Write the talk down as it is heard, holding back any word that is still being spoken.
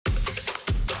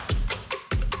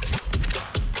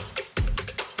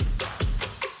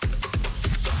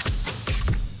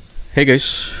Hey guys,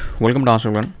 welcome to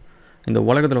Australian. இந்த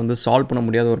உலகத்தில் வந்து சால்வ் பண்ண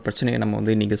முடியாத ஒரு பிரச்சனையை நம்ம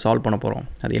வந்து இன்றைக்கி சால்வ் பண்ண போகிறோம்.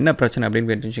 அது என்ன பிரச்சனை அப்படின்னு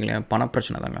கேட்டுச்சிங்களேன்,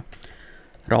 பணப்பிரச்சனை தாங்க.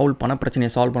 ராகுல்,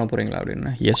 பணப்பிரச்சனையை சால்வ் பண்ண போகிறீங்களா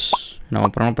அப்படின்னு. எஸ், நம்ம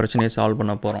பணப்பிரச்சனையை சால்வ்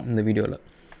பண்ண போகிறோம் இந்த வீடியோவில்.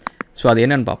 ஸோ அது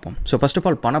என்னென்னு பார்ப்போம். ஸோ ஃபர்ஸ்ட் ஆஃப்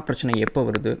ஆல், பணப்பிரச்சனை எப்போ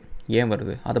வருது, ஏன்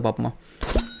வருது, அதை பார்ப்போமா.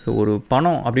 ஸோ ஒரு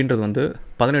பணம் அப்படின்றது வந்து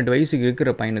 18 வயசுக்கு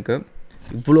இருக்கிற பையனுக்கு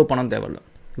இவ்வளோ பணம் தேவையில்லை.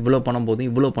 இவ்வளோ பணம் போதும்,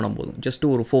 இவ்வளோ பணம் போதும்.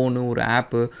 ஜஸ்ட்டு ஒரு ஃபோனு, ஒரு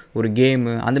ஆப்பு, ஒரு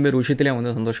கேமு, அந்தமாரி விஷயத்துலேயே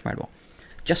வந்து சந்தோஷமாயிடுவான்.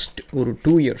 ஜஸ்ட் ஒரு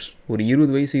 2 இயர்ஸ், ஒரு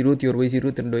 20 வயசு, 21 வயசு,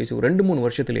 22 வயசு, ஒரு 2-3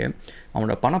 வருஷத்துலேயே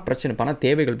அவனோட பணப்பிரச்சனை, பண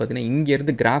தேவைகள் பார்த்திங்கன்னா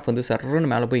இங்கேருந்து கிராஃப் வந்து சர்றன்னு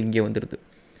மேலே போய் இங்கே வந்துடுது.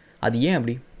 அது ஏன்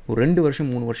அப்படி? ஒரு 2 வருஷம்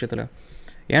 3 வருஷத்தில்.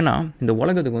 ஏன்னா இந்த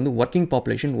உலகத்துக்கு வந்து ஒர்க்கிங்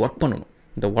பாப்புலேஷன் ஒர்க் பண்ணணும்.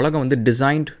 இந்த உலகம் வந்து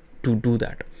டிசைன்ட் டு டூ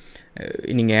தேட்.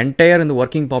 நீங்கள் என்டையர் இந்த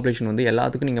ஒர்க்கிங் பாப்புலேஷன் வந்து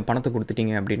எல்லாத்துக்கும் நீங்கள் பணத்தை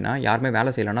கொடுத்துட்டீங்க அப்படின்னா யாருமே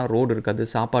வேலை செய்யலைன்னா ரோடு இருக்காது,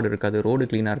 சாப்பாடு இருக்காது, ரோடு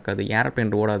க்ளீனாக இருக்காது,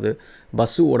 ஏரோப்ளேன் ஓடாது,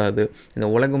 பஸ்ஸு ஓடாது, இந்த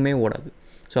உலகமே ஓடாது.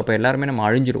 ஸோ அப்போ எல்லாருமே நம்ம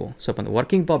அழிஞ்சிருவோம். ஸோ அப்போ அந்த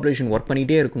ஒர்க்கிங் பாப்புலேஷன் ஒர்க்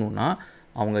பண்ணிகிட்டே இருக்கணும்னா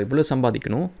அவங்க இவ்வளோ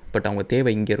சம்பாதிக்கணும், பட் அவங்க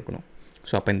தேவை இங்கே இருக்கணும்.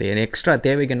 ஸோ அப்போ இந்த எக்ஸ்ட்ரா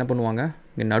தேவைக்கு என்ன பண்ணுவாங்க,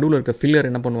 இங்கே நடுவில் இருக்க ஃபில்லர்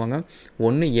என்ன பண்ணுவாங்க,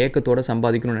 ஒன்று ஏக்கத்தோடு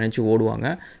சம்பாதிக்கணும்னு நினச்சி ஓடுவாங்க,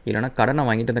 இல்லைனா கடனை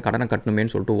வாங்கிட்டு அந்த கடனை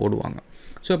கட்டணுமேன்னு சொல்லிட்டு ஓடுவாங்க.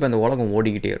 ஸோ இப்போ இந்த உலகம்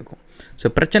ஓடிக்கிட்டே இருக்கும்.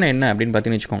 ஸோ பிரச்சனை என்ன அப்படின்னு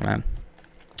பார்த்தீங்கன்னு வச்சுக்கோங்களேன்,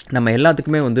 நம்ம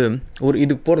எல்லாத்துக்குமே வந்து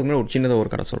இதுக்கு போகிறதுக்கு முன்னாடி ஒரு சின்னதாக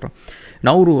ஒரு கதை சொல்கிறேன்.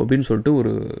 நௌரு அப்படின்னு சொல்லிட்டு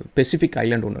ஒரு பெசிஃபிக்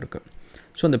ஐலாண்ட் ஒன்று இருக்குது.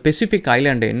 ஸோ அந்த பெசிஃபிக்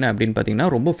ஐலாண்டு என்ன அப்படின்னு பார்த்தீங்கன்னா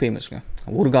ரொம்ப ஃபேமஸ்ங்க.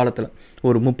 ஒரு காலத்தில்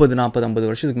ஒரு 30, 40, 50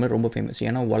 வருஷத்துக்கு மேலே ரொம்ப ஃபேமஸ்.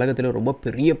 ஏன்னா உலகத்தில் ரொம்ப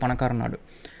பெரிய பணக்கார நாடு.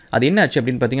 அது என்ன ஆச்சு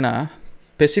அப்படின்னு பார்த்தீங்கன்னா,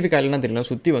 பெசிஃபிக் ஐலாண்டாக தெரியல,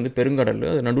 சுற்றி வந்து பெருங்கடல்,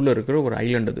 அது நடுவில் இருக்கிற ஒரு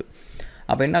ஐலாண்டு அது.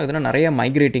 அப்போ என்ன ஆகுதுன்னா, நிறைய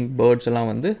மைக்ரேட்டிங் பேர்ட்ஸ் எல்லாம்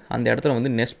வந்து அந்த இடத்துல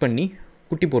வந்து நெஸ்ட் பண்ணி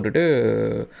குட்டி போட்டுட்டு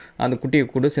அந்த குட்டியை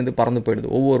கூட சேர்ந்து பறந்து போயிடுது.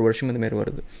 ஒவ்வொரு வருஷமும் இந்தமாரி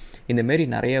வருது. இந்தமாரி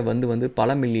நிறைய வந்து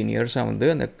பல மில்லியன் இயர்ஸாக வந்து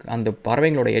அந்த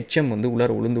பறவைங்களோட எச்சம் வந்து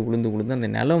உள்ளார உளுந்து அந்த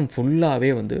நிலம்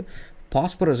ஃபுல்லாகவே வந்து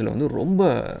பாஸ்பரஸில் வந்து ரொம்ப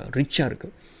ரிச்சாக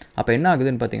இருக்குது. அப்போ என்ன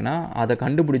ஆகுதுன்னு பார்த்தீங்கன்னா, அதை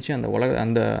கண்டுபிடிச்சி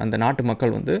அந்த நாட்டு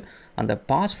மக்கள் வந்து அந்த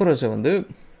பாஸ்பரஸை வந்து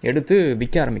எடுத்து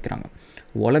விற்க ஆரம்பிக்கிறாங்க.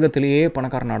 உலகத்திலேயே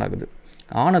பணக்கார நாடாகுது.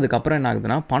 ஆனதுக்கப்புறம் என்ன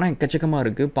ஆகுதுன்னா, பணம் எக்கச்சக்கமாக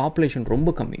இருக்குது, பாப்புலேஷன் ரொம்ப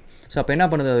கம்மி. ஸோ அப்போ என்ன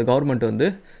பண்ணுது அது கவர்மெண்ட் வந்து,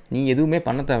 நீ எதுவுமே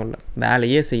பண்ண தேவையில்ல,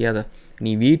 வேலையே செய்யாத,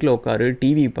 நீ வீட்டில் உட்காரு,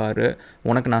 டிவி பாரு,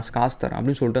 உனக்கு நான் காசு தரேன்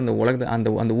அப்படின்னு சொல்லிட்டு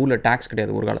அந்த ஊரில் டேக்ஸ்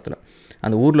கிடையாது ஒரு காலத்தில்.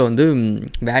 அந்த ஊரில் வந்து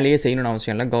வேலையே செய்யணும்னு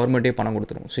அவசியம் இல்லை, கவர்மெண்ட்டே பணம்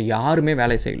கொடுத்துரும். ஸோ யாருமே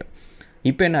வேலையை செய்யலை.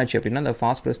 இப்போ என்ன ஆச்சு அப்படின்னா, அந்த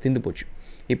ஃபாஸ்பரஸ் தீர்ந்து போச்சு.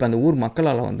 இப்போ அந்த ஊர்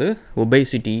மக்களால் வந்து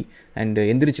ஒபேசிட்டி அண்டு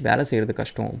எந்திரிச்சு வேலை செய்கிறது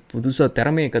கஷ்டம், புதுசாக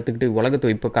திறமையை கற்றுக்கிட்டு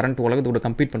உலகத்தோட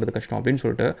கம்பீட் பண்ணுறது கஷ்டம் அப்படின்னு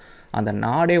சொல்லிட்டு அந்த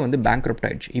நாடே வந்து பேங்க்ரப்ட்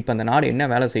ஆகிடுச்சு. இப்போ அந்த நாடு என்ன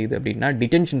வேலை செய்யுது அப்படின்னா,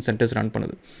 டிடென்ஷன் சென்டர்ஸ் ரன்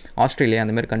பண்ணுது. ஆஸ்திரேலியா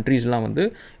அந்தமாதிரி கண்ட்ரீஸ்லாம் வந்து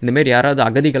இந்தமாரி யாராவது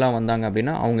அகதிகளாக வந்தாங்க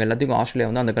அப்படின்னா அவங்க எல்லாத்துக்கும் ஆஸ்திரேலியா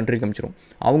வந்து அந்த கண்ட்ரிக்கு அனுப்பிச்சிடும்.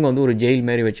 அவங்க வந்து ஒரு ஜெயில்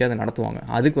மாரி வச்சு அதை நடத்துவாங்க.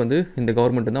 அதுக்கு வந்து இந்த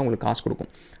கவர்மெண்ட் வந்து அவங்களுக்கு காசு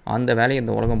கொடுக்கும். அந்த வேலையை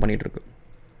இந்த உலகம் பண்ணிகிட்ருக்கு.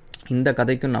 இந்த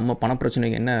கதைக்கும் நம்ம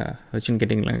பணப்பிரச்சனைக்கு என்ன வச்சுன்னு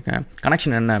கேட்டிங்களா,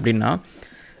 கனெக்ஷன் என்ன அப்படின்னா,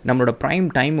 நம்மளோட ப்ரைம்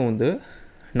டைமை வந்து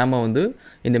நம்ம வந்து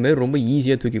இந்தமாரி ரொம்ப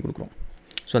ஈஸியாக தூக்கி கொடுக்குறோம்.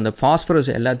 ஸோ அந்த ஃபாஸ்பரஸ்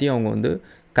எல்லாத்தையும் அவங்க வந்து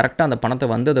கரெக்டாக அந்த பணத்தை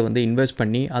வந்ததை வந்து இன்வெஸ்ட்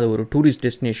பண்ணி அதை ஒரு டூரிஸ்ட்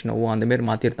டெஸ்டினேஷனவோ அந்தமாரி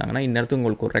மாற்றிருந்தாங்கன்னா இந்நேரத்துக்கு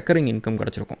உங்களுக்கு ஒரு ரெக்கரிங் இன்கம்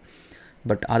கிடச்சிருக்கும்.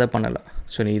 பட் அதை பண்ணலை.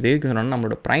 ஸோ இதுக்கு சொன்னால்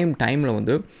நம்மளோட ப்ரைம் டைமில்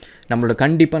வந்து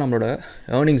கண்டிப்பாக நம்மளோட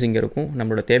ஏர்னிங்ஸ் இங்கே இருக்கும்,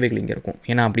 நம்மளோட தேவைகள் இங்கே இருக்கும்.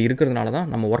 ஏன்னா அப்படி இருக்கிறதுனால தான்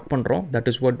நம்ம ஒர்க் பண்ணுறோம். That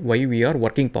is what why we are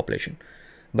working population.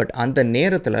 But அந்த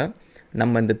நேரத்தில்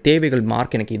நம்ம இந்த தேவைகள்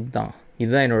மார்க், எனக்கு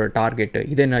இதுதான் என்னோடய டார்கெட்டு,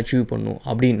 இதை நான் அச்சீவ் பண்ணணும்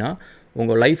அப்படின்னா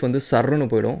உங்கள் லைஃப் வந்து சர்ன்னு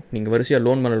போயிடும். நீங்கள் வரிசையாக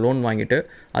லோன் மேலே லோன் வாங்கிட்டு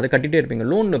அதை கட்டிகிட்டே இருப்பீங்க.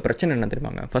 லோனில் பிரச்சனை என்ன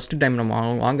தெரியுமாங்க, ஃபஸ்ட்டு டைம் நம்ம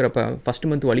வாங்குறப்ப ஃபஸ்ட்டு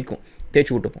மந்த் வலிக்கும்,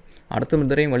 தேய்ச்சி விட்டுப்போம். அடுத்த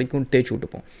மந்த் வலிக்கும், தேய்ச்சி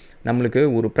விட்டுப்போம். நம்மளுக்கு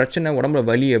ஒரு பிரச்சனை, உடம்புல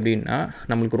வலி அப்படின்னா,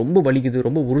 நம்மளுக்கு ரொம்ப வலிக்குது,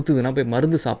 ரொம்ப உறுத்துதுன்னா போய்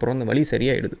மருந்து சாப்பிட்றோம், அந்த வலி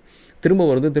சரியாயிடுது. திரும்ப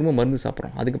வருது, திரும்ப மருந்து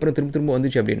சாப்பிட்றோம். அதுக்கப்புறம் திரும்ப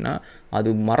வந்துச்சு அப்படின்னா அது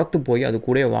மரத்து போய் அது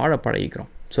கூட வாழ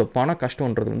பழகிக்கிறோம். ஸோ பண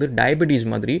கஷ்டன்றது வந்து டயபெட்டிஸ்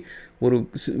மாதிரி ஒரு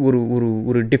ஒரு ஒரு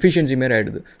ஒரு டெஃபிஷியன்சி மாரி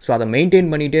ஆகிடுது. ஸோ அதை மெயின்டைன்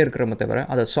பண்ணிகிட்டே இருக்கிறோமே தவிர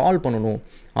அதை சால்வ் பண்ணணும்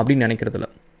அப்படின்னு நினைக்கிறதில்ல.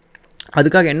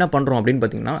 அதுக்காக என்ன பண்ணுறோம் அப்படின்னு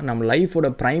பார்த்திங்கன்னா, நம்ம லைஃபோட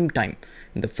ப்ரைம் டைம்,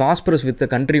 இந்த ஃபாஸ்பரஸ் வித்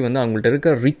கண்ட்ரி வந்து அவங்கள்ட்ட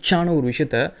இருக்கிற ரிச்சான ஒரு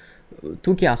விஷயத்தை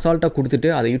தூக்கி அசால்ட்டாக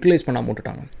கொடுத்துட்டு அதை யூட்டிலைஸ் பண்ணாமல்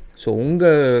விட்டுட்டாங்க. ஸோ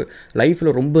உங்கள்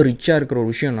லைஃப்பில் ரொம்ப ரிச்சாக இருக்கிற ஒரு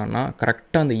விஷயம் என்னென்னா,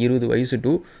 கரெக்டாக அந்த 20 வயசு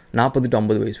டு 40 to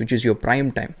 50 வயசு, which is your prime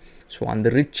time. So அந்த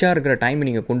ரிச்சாக இருக்கிற டைமை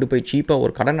நீங்கள் கொண்டு போய் சீப்பாக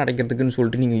ஒரு கடன் அடைக்கிறதுக்குன்னு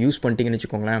சொல்லிட்டு நீங்கள் யூஸ் பண்ணிட்டீங்கன்னு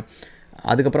வச்சுக்கோங்களேன்,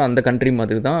 அதுக்கப்புறம் அந்த கண்ட்ரி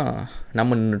மாதிரி தான்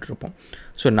நம்ம நின்றுட்டுருப்போம்.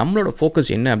 ஸோ நம்மளோட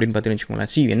ஃபோக்கஸ் என்ன அப்படின்னு பார்த்தீங்கன்னு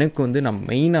வச்சுக்கோங்களேன், எனக்கு வந்து நான்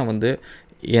மெயினாக வந்து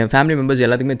என் ஃபேமிலி மெம்பர்ஸ்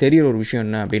எல்லாத்துக்குமே தெரிகிற ஒரு விஷயம்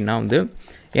என்ன அப்படின்னா வந்து,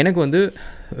 எனக்கு வந்து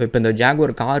இப்போ இந்த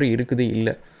ஜாகுவார் காரு இருக்குது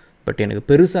இல்லை, பட் எனக்கு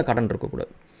பெருசாக கடன்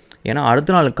இருக்கக்கூடாது. ஏன்னா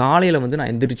அடுத்த நாள் காலையில் வந்து நான்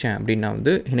எந்திரிச்சேன் அப்படின்னா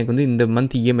வந்து எனக்கு வந்து இந்த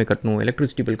மந்த் இஎம்ஐ கட்டணும்,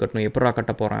 எலக்ட்ரிசிட்டி பில் கட்டணும், எப்படா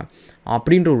கட்ட போகிறேன்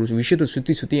அப்படின்ற ஒரு விஷயத்தை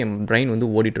சுற்றி என் பிரெயின் வந்து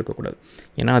ஓடிட்டுருக்கக்கூடாது.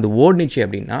 ஏன்னா அது ஓடிச்சு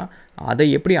அப்படின்னா அதை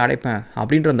எப்படி அடைப்பேன்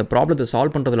அப்படின்ற அந்த ப்ராப்ளத்தை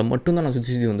சால்வ் பண்ணுறதுல மட்டும்தான் நான்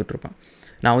சுற்றி வந்துட்டுருப்பேன்.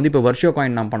 நான் வந்து இப்போ வர்ச்சுவல்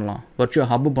காயின் நான் பண்ணலாம், வர்ச்சுவல்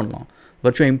ஹப்பு பண்ணலாம்,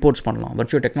 வர்ச்சுவல் இம்போர்ட்ஸ் பண்ணலாம்,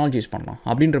 வர்ச்சுவல் டெக்னாலஜிஸ் பண்ணலாம்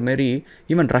அப்படின்ற மாரி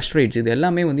ஈவன் ரஷ் ரேட்ஸ் இது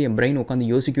எல்லாமே வந்து என் பிரெயின்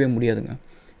உட்காந்து யோசிக்கவே முடியாதுங்க.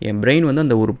 என் பிரெயின் வந்து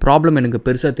அந்த ஒரு ப்ராப்ளம் எனக்கு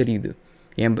பெருசாக தெரியுது.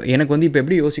 எனக்கு வந்து இப்போ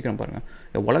எப்படி யோசிக்கிறேன் பாருங்கள்,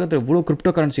 உலகத்தில் இவ்வளோ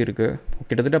கிரிப்டோ கரன்சி இருக்குது,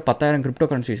 கிட்டத்தட்ட 10,000 கிரிப்டோ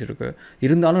கரன்சிஸ் இருக்குது.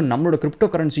 இருந்தாலும் நம்மளோட கிரிப்டோ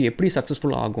கரன்சி எப்படி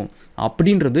சக்ஸஸ்ஃபுல் ஆகும்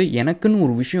அப்படின்றது எனக்குன்னு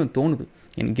ஒரு விஷயம் தோணுது.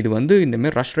 எனக்கு இது வந்து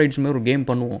இந்தமாரி ரஷ் ரைட்ஸ் மாரி ஒரு கேம்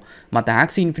பண்ணுவோம், மற்ற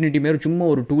ஆக்ஸி இன்ஃபினிட்டி மாரி சும்மா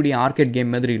ஒரு 2D ஆர்கேட்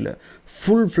கேம் மாதிரி இல்லை,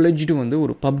 ஃபுல் ஃப்ளெஜ்டு வந்து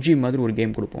ஒரு பப்ஜி மாதிரி ஒரு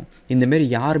கேம் கொடுப்போம். இந்தமாரி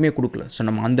யாருமே கொடுக்கல. ஸோ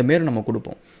நம்ம அந்தமாரி நம்ம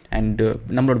கொடுப்போம். அண்டு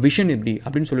நம்மளோட விஷன் எப்படி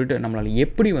அப்படின்னு சொல்லிட்டு நம்மளால்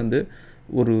எப்படி வந்து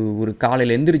ஒரு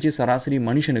காலையில் எந்திரிச்சு சராசரி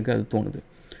மனுஷனுக்கு அது தோணுது.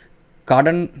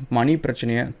 கடன் மணி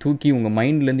பிரச்சனையை தூக்கி உங்கள்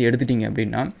மைண்ட்லேருந்து எடுத்துட்டிங்க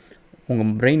அப்படின்னா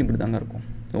உங்கள் பிரெயின் இப்படி தாங்க இருக்கும்.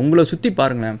 உங்களை சுற்றி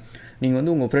பாருங்களேன், நீங்கள்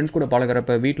வந்து உங்கள் ஃப்ரெண்ட்ஸ் கூட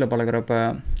பழகிறப்ப, வீட்டில் பழகிறப்ப,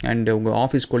 அண்டு உங்கள்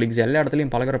ஆஃபீஸ் கொலீக்ஸ் எல்லா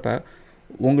இடத்துலையும் பழகிறப்ப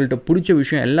உங்கள்கிட்ட பிடிச்ச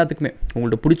விஷயம் எல்லாத்துக்குமே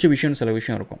உங்கள்கிட்ட பிடிச்ச விஷயம் சில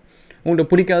விஷயம் இருக்கும், உங்கள்கிட்ட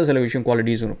பிடிக்காத சில விஷயம்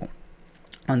குவாலிட்டிஸும் இருக்கும்.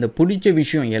 அந்த பிடிச்ச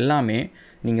விஷயம் எல்லாமே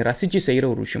நீங்கள் ரசித்து செய்கிற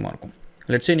ஒரு விஷயமா இருக்கும்.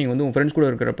 லெட்ஸே நீங்கள் வந்து உங்கள் ஃப்ரெண்ட்ஸ் கூட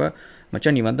இருக்கிறப்ப,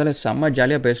 மச்சான் நீ வந்தாலே செம்ம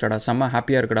ஜாலியாக பேசுகிறடா, செம்ம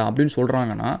ஹாப்பியாக இருக்கடா அப்படின்னு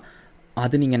சொல்கிறாங்கன்னா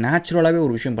அது நீங்கள் நேச்சுரலாகவே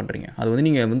ஒரு விஷயம் பண்ணுறீங்க. அது வந்து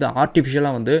நீங்கள் வந்து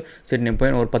ஆர்டிஃபிஷியலாக வந்து சரி நீ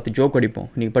போய் ஒரு 10 ஜோக் அடிப்போம்,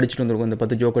 நீங்கள் படிச்சுட்டு வந்துருக்கோம் இந்த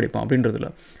 10 ஜோக் அடிப்போம் அப்படின்றதுல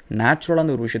நேச்சுரலாக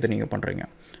அந்த ஒரு விஷயத்தை நீங்கள் பண்ணுறீங்க.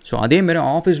 ஸோ அதேமாரி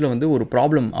ஆஃபீஸில் வந்து ஒரு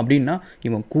ப்ராப்ளம் அப்படின்னா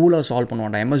இவன் கூலாக சால்வ் பண்ண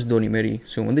மாட்டான், MS தோனி மாரி.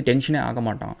 ஸோ வந்து டென்ஷனே ஆக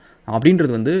மாட்டான்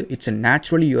அப்படின்றது வந்து இட்ஸ்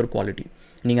நேச்சுரலி யுவர் குவாலிட்டி.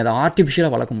 நீங்கள் அதை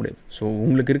ஆர்டிஃபிஷியலாக வளர்க்க முடியாது. ஸோ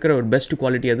உங்களுக்கு இருக்கிற ஒரு பெஸ்ட்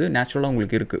குவாலிட்டி அது நேச்சுரலாக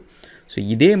உங்களுக்கு இருக்குது. ஸோ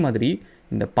இதே மாதிரி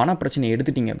இந்த பண பிரச்சனையை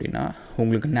எடுத்துட்டிங்க அப்படின்னா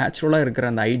உங்களுக்கு நேச்சுரலாக இருக்கிற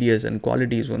அந்த ஐடியாஸ் அண்ட்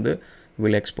குவாலிட்டிஸ் வந்து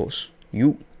will expose you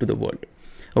to the world.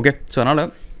 Okay, so அதனால்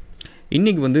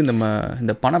இன்றைக்கி வந்து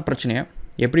இந்த பண பிரச்சனையை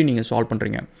எப்படி நீங்கள் சால்வ்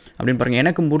பண்ணுறீங்க அப்படின்னு பாருங்கள்.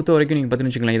 எனக்கு பொறுத்த வரைக்கும் நீங்கள்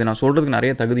பார்த்தீங்கன்னு வச்சுக்கலாம், இதை நான் சொல்கிறதுக்கு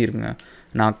நிறைய தகுதி இருக்குங்க.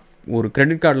 நான் ஒரு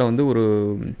கிரெடிட் கார்டில் வந்து ஒரு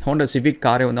ஹோண்டா சிவிக்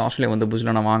காரை வந்து ஆஸ்திரேலியா வந்த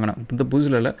புதுசில் நான் வாங்கினேன். இந்த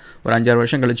புதுசில் இல்லை, ஒரு 5-6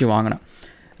 வருஷம் கழித்து வாங்கினேன்.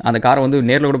 அந்த காரை வந்து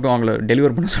நேரில் கூட போய் அவங்கள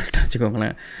டெலிவர் பண்ண சொல்லிட்டு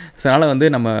வச்சுக்கோங்களேன். ஸோ அதனால் வந்து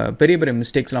நம்ம பெரிய பெரிய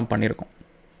மிஸ்டேக்ஸ்லாம் பண்ணியிருக்கோம்.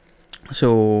 ஸோ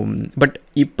பட்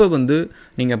இப்போ வந்து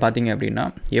நீங்கள் பார்த்தீங்க அப்படின்னா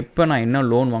எப்போ நான் என்ன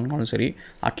லோன் வாங்கினாலும் சரி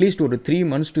அட்லீஸ்ட் ஒரு 3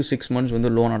 months to 6 months வந்து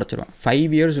லோன் அடைச்சிருவேன்.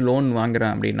 5 years லோன்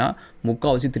வாங்குகிறேன் அப்படின்னா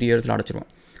முக்கால்வாசி 3 yearsல அடைச்சிருவேன்.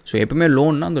 ஸோ எப்பவுமே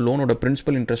லோன்னா அந்த லோனோட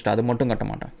பிரின்சிபல் இன்ட்ரெஸ்ட் அதை மட்டும் கட்ட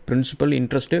மாட்டேன். பிரின்சிபல்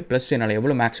இன்ட்ரெஸ்ட்டு ப்ளஸ் என்னால்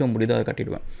எவ்வளோ மேக்ஸிமம் முடியுதோ அதை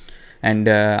கட்டிடுவேன்.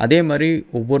 அண்டு அதே மாதிரி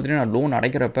ஒவ்வொருத்தரையும் நான் லோன்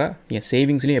அடைக்கிறப்ப என்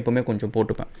சேவிங்ஸ்லேயும் எப்போவுமே கொஞ்சம்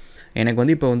போட்டுப்பேன். எனக்கு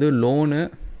வந்து இப்போ வந்து லோனு,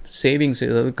 சேவிங்ஸ்,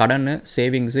 அதாவது கடன்,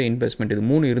 சேவிங்ஸு, இன்வெஸ்ட்மெண்ட் இது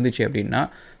 3 இருந்துச்சு அப்படின்னா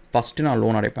ஃபஸ்ட்டு நான்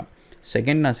லோன் அடைப்பேன்,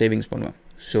 செகண்ட் நான் சேவிங்ஸ் பண்ணுவேன்.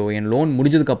 ஸோ என் லோன்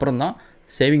முடிஞ்சதுக்கப்புறம் தான்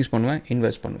சேவிங்ஸ் பண்ணுவேன்,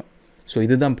 இன்வெஸ்ட் பண்ணுவேன். ஸோ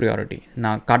இதுதான் ப்ரியாரிட்டி.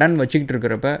 நான் கடன் வச்சுக்கிட்டு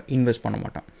இருக்கிறப்ப இன்வெஸ்ட் பண்ண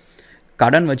மாட்டேன்,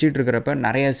 கடன் வச்சுட்டு இருக்கிறப்ப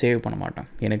நிறைய சேவ் பண்ண மாட்டேன்.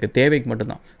 எனக்கு தேவைக்கு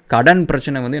மட்டும்தான். கடன்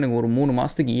பிரச்சனை வந்து எனக்கு ஒரு 3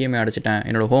 மாதத்துக்கு EMI அடைச்சிட்டேன்,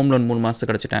 என்னோடய ஹோம் லோன் 3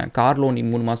 மாதத்துக்கு அடைச்சிட்டேன், கார் லோன்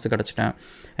 3 மாதத்துக்கு அடைச்சிட்டேன்,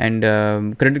 அண்ட்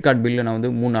கிரெடிட் கார்டு பில்லு நான்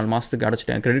வந்து 3-4 மாதத்துக்கு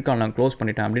அடைச்சிட்டேன், கிரெடிட் கார்டு நான் க்ளோஸ்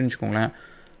பண்ணிட்டேன் அப்படின்னு வச்சுக்கோங்களேன்.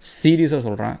 சீரியஸாக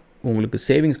சொல்கிறேன், உங்களுக்கு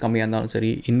சேவிங்ஸ் கம்மியாக இருந்தாலும்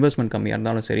சரி, இன்வெஸ்ட்மெண்ட் கம்மியாக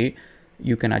இருந்தாலும் சரி,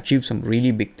 you can achieve some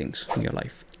really big things in your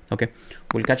life. Okay,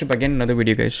 we'll catch up again in another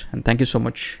video guys, and thank you so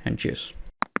much and cheers.